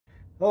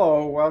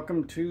Hello,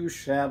 welcome to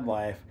Shad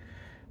Life.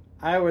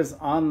 I was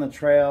on the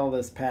trail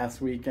this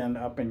past weekend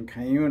up in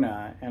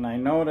Cuyuna, and I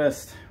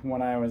noticed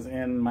when I was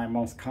in my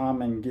most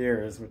common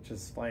gears, which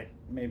is like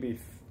maybe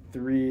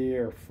 3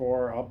 or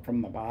 4 up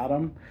from the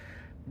bottom,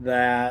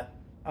 that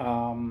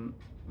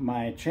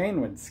my chain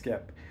would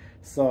skip.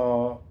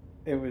 So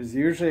it was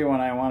usually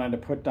when I wanted to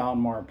put down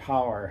more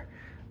power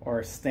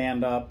or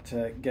stand up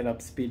to get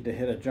up speed to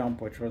hit a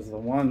jump, which was the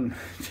one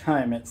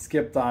time it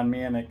skipped on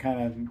me, and it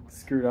kind of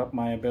screwed up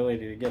my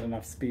ability to get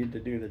enough speed to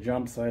do the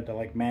jump, so I had to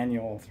like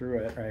manual through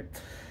it, right?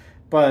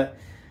 But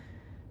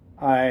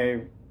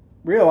I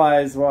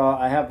realized, well,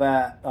 I have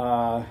that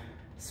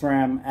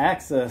SRAM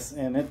axis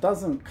and it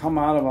doesn't come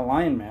out of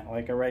alignment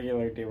like a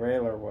regular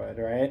derailleur would,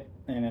 right?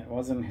 And it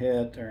wasn't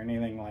hit or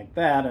anything like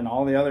that, and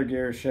all the other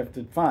gears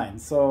shifted fine.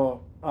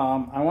 So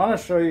I want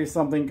to show you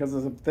something,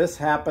 because if this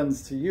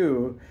happens to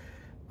you,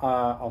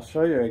 I'll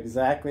show you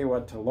exactly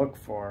what to look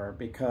for,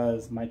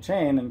 because my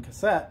chain and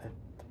cassette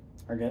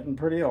are getting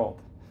pretty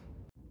old.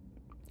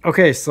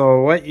 Okay,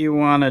 so what you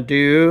want to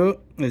do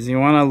is you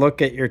want to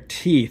look at your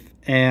teeth,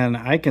 and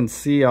I can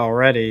see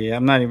already,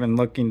 I'm not even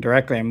looking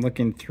directly, I'm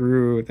looking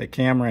through the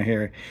camera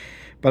here,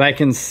 but I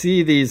can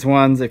see these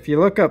ones. If you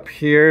look up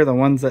here, the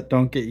ones that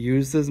don't get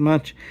used as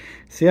much,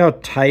 see how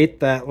tight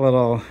that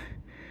little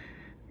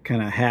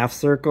kind of half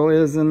circle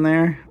is in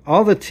there?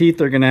 All the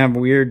teeth are going to have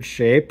weird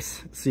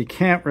shapes, so you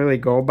can't really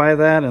go by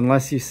that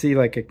unless you see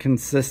like a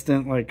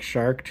consistent like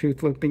shark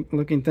tooth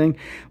looking thing.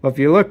 Well, if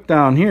you look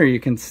down here, you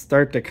can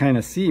start to kind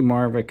of see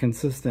more of a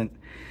consistent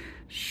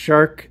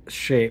shark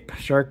shape,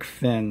 shark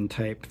fin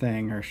type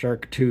thing, or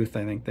shark tooth,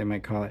 I think they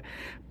might call it.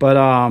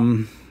 But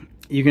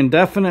you can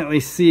definitely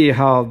see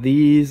how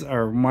these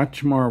are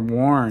much more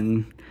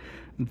worn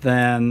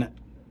than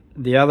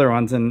the other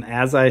ones. And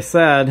as I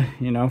said,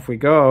 you know, if we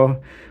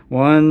go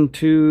 1,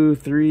 2,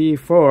 3,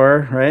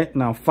 4, right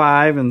now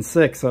 5 and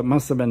 6, so it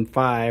must have been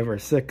 5 or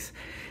 6,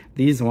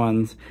 these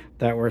ones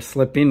that were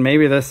slipping.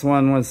 Maybe this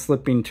one was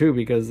slipping too,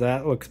 because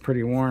that looks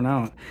pretty worn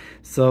out.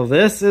 So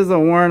this is a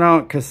worn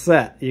out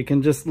cassette. You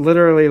can just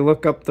literally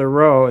look up the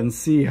row and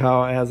see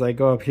how, as I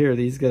go up here,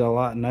 these get a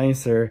lot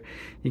nicer.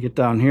 You get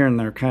down here and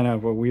they're kind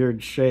of a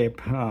weird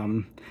shape,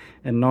 and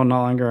no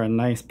longer a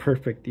nice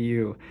perfect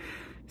U.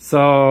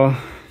 So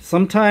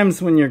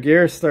sometimes when your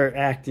gears start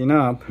acting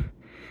up,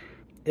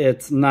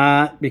 it's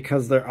not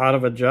because they're out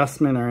of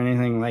adjustment or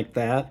anything like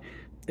that.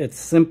 It's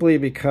simply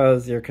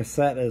because your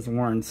cassette is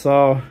worn.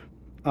 So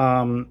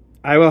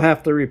I will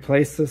have to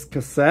replace this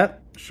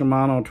cassette,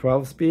 Shimano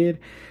 12-speed.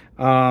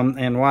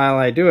 And while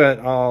I do it,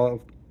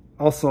 I'll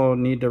also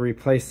need to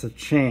replace the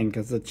chain,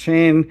 because the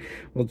chain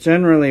will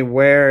generally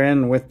wear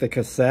in with the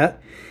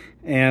cassette.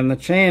 And the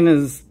chain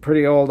is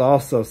pretty old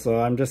also, so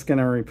I'm just going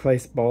to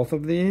replace both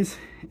of these,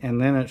 and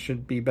then it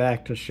should be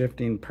back to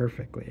shifting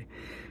perfectly.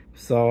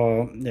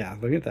 So yeah,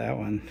 look at that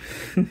one.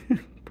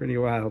 Pretty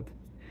wild.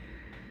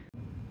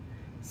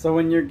 So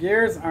when your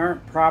gears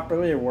aren't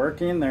properly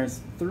working, there's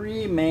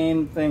 3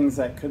 main things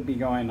that could be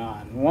going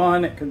on.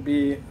 One, it could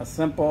be a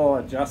simple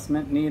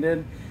adjustment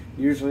needed,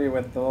 usually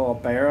with the little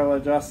barrel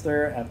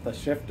adjuster at the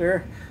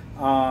shifter.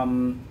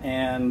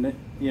 And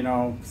you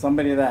know,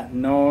 somebody that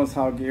knows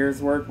how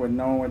gears work would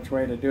know which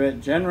way to do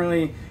it.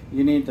 Generally,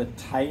 you need to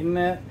tighten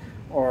it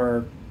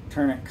or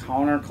turn it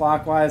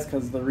counterclockwise,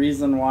 because the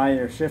reason why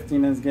your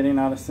shifting is getting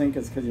out of sync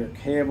is because your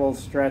cable's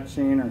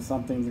stretching or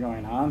something's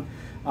going on.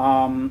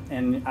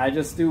 And I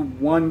just do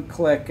 1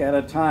 click at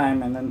a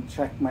time and then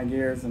check my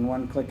gears in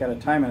 1 click at a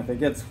time. And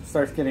if it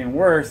starts getting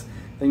worse,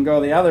 then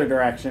go the other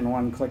direction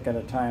 1 click at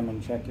a time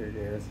and check your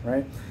gears,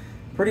 right?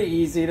 Pretty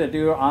easy to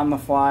do on the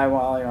fly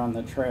while you're on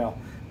the trail.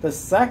 The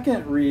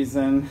second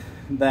reason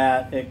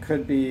that it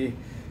could be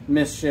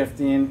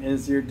misshifting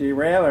is your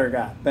derailleur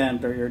got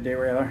bent, or your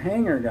derailleur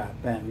hanger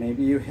got bent.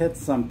 Maybe you hit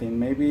something.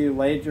 Maybe you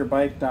laid your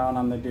bike down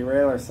on the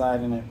derailleur side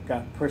and it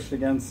got pushed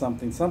against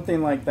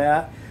something like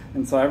that.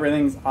 And so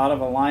everything's out of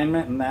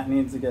alignment and that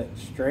needs to get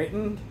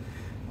straightened.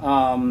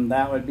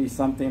 That would be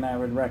something I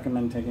would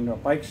recommend taking to a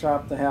bike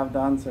shop to have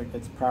done, so it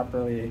gets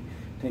properly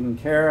taken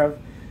care of.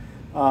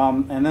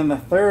 And then the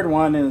third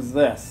one is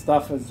this.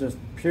 Stuff is just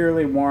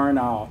purely worn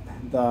out.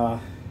 The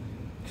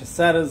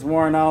cassette is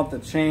worn out, the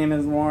chain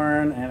is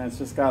worn, and it's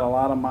just got a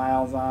lot of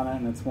miles on it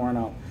and it's worn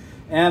out.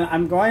 And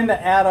I'm going to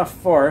add a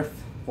fourth.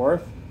 I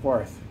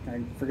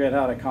forget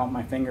how to count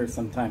my fingers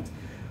sometimes.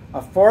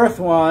 A fourth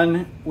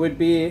one would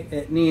be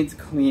it needs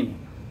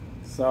cleaning.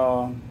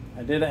 So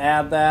I did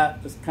add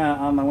that just kind of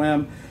on the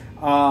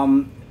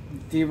whim.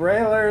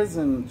 Derailleurs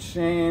and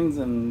chains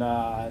and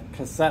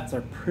cassettes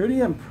are pretty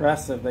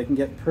impressive. They can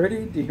get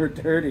pretty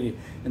dirty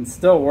and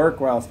still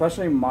work well,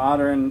 especially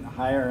modern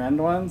higher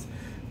end ones.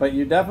 But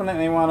you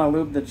definitely want to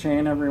lube the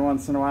chain every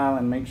once in a while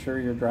and make sure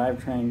your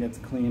drivetrain gets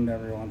cleaned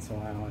every once in a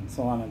while, and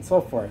so on and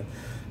so forth.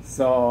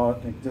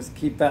 So just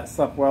keep that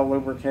stuff well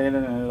lubricated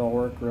and it'll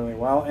work really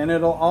well. And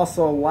it'll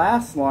also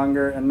last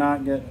longer and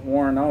not get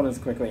worn out as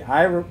quickly.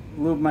 I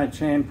lube my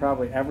chain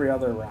probably every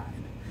other ride.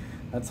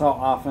 That's how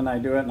often I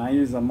do it, and I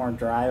use a more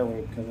dry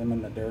lube because I'm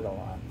in the dirt a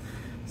lot.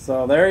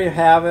 So there you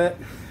have it.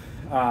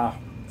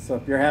 So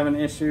if you're having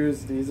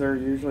issues, these are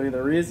usually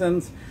the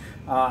reasons.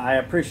 I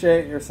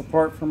appreciate your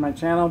support for my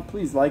channel.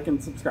 Please like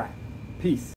and subscribe. Peace.